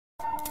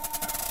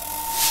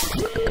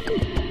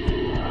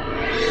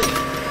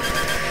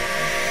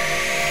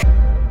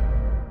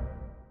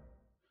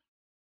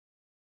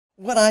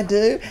What I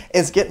do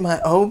is get my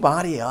own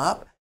body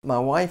up. My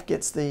wife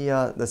gets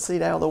the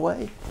seat out of the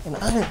way, and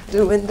I'm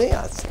doing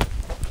this.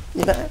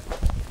 You know,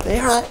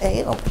 there I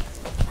am.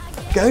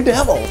 Go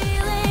Devils!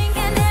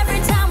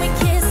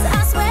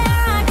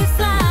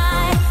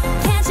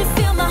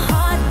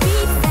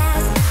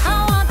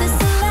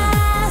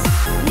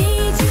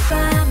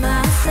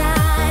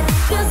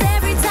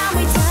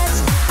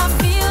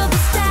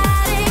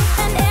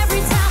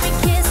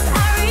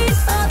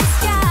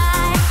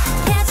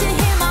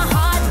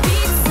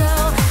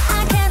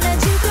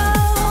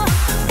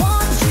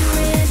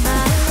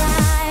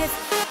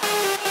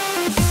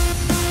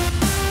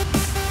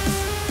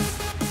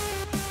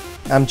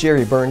 I'm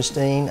Jerry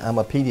Bernstein. I'm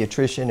a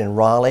pediatrician in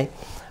Raleigh.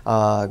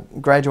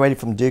 Graduated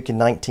from Duke in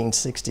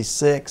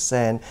 1966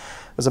 and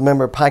was a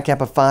member of Pi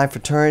Kappa Phi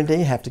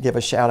fraternity. Have to give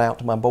a shout out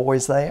to my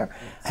boys there.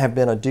 Have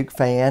been a Duke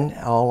fan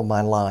all of my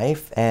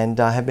life and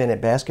have been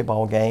at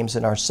basketball games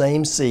in our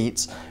same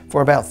seats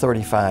for about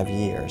 35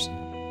 years.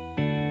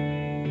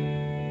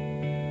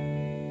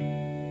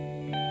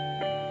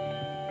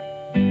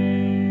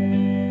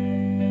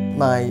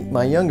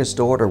 My youngest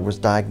daughter was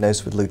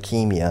diagnosed with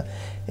leukemia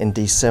in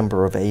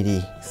December of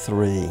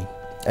 83.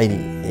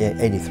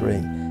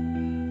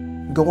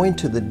 Going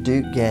to the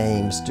Duke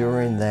games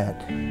during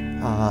that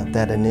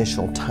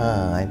initial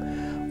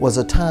time was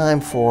a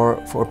time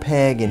for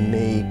Peg and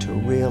me to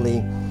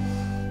really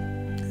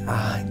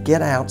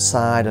get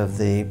outside of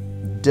the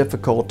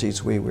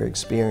difficulties we were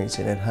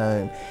experiencing at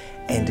home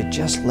and to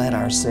just let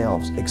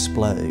ourselves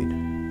explode.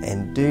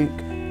 And Duke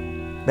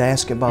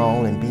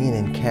basketball and being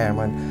in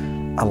Cameron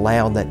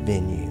allowed that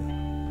venue,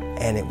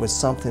 and it was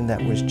something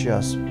that was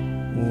just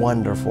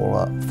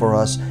wonderful for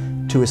us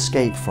to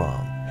escape from.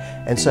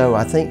 And so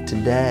I think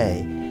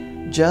today,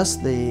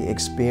 just the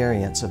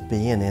experience of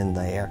being in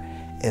there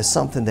is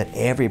something that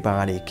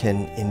everybody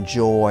can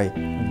enjoy,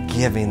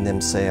 giving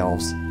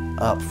themselves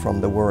up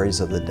from the worries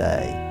of the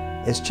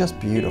day. It's just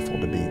beautiful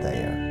to be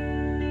there.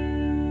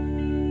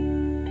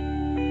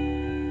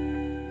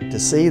 To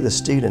see the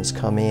students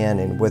come in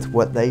and with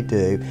what they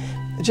do,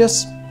 it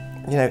just,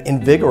 you know,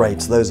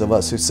 invigorates those of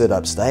us who sit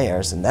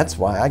upstairs, and that's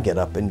why I get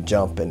up and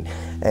jump and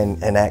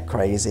act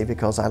crazy,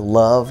 because I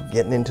love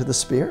getting into the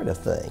spirit of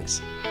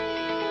things.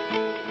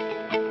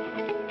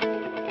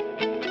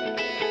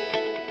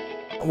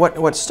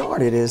 What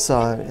started is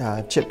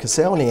Chip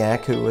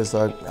Koselniak, who was,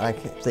 I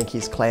think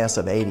he's class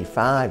of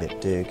 85 at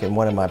Duke, and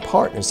one of my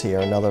partners here,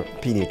 another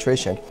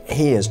pediatrician.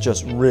 He is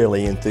just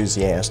really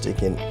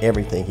enthusiastic in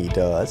everything he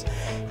does.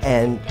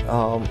 And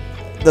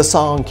the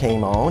song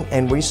came on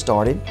and we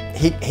started,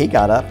 he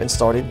got up and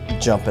started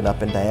jumping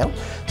up and down.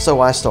 So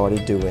I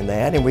started doing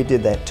that, and we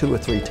did that 2 or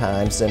 3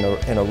 times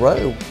in a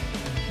row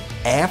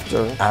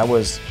after I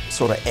was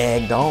sort of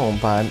egged on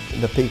by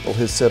the people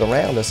who sit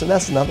around us. And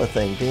that's another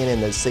thing, being in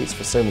those seats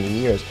for so many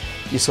years,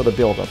 you sort of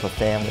build up a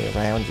family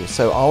around you.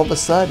 So all of a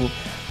sudden,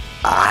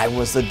 I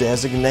was the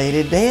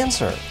designated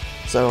dancer.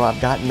 So I've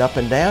gotten up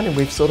and down, and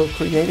we've sort of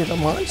created a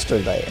monster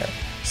there.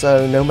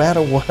 So no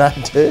matter what I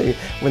do,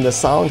 when the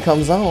song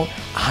comes on,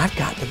 I've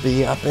got to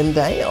be up and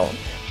down.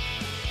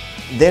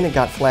 Then it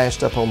got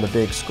flashed up on the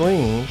big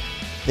screen.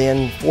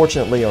 Then,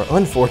 fortunately or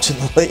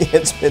unfortunately,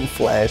 it's been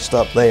flashed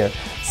up there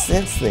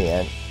since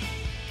then.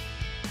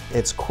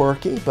 It's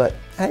quirky, but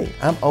hey,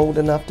 I'm old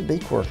enough to be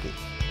quirky.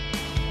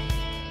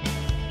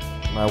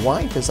 My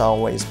wife has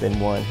always been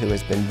one who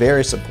has been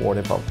very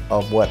supportive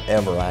of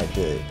whatever I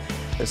do.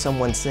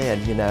 Someone said,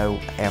 you know,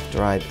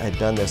 after I'd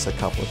done this a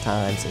couple of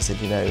times, they said,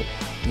 you know,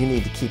 you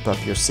need to keep up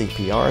your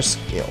CPR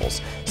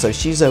skills. So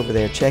she's over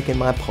there checking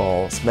my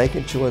pulse,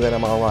 making sure that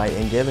I'm all right,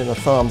 and giving a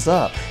thumbs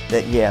up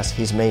that yes,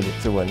 he's made it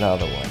through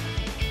another one.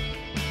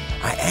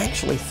 I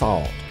actually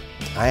thought,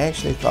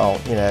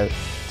 you know,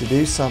 to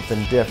do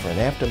something different.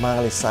 After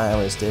Miley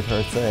Cyrus did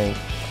her thing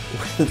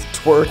with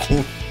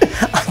twerking,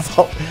 I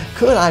thought,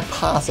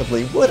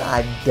 would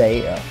I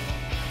dare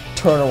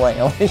turn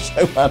around and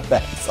show my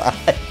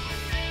backside?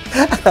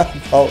 I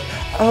thought,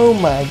 oh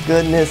my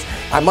goodness,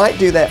 I might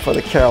do that for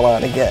the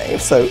Carolina game,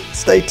 so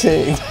stay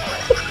tuned.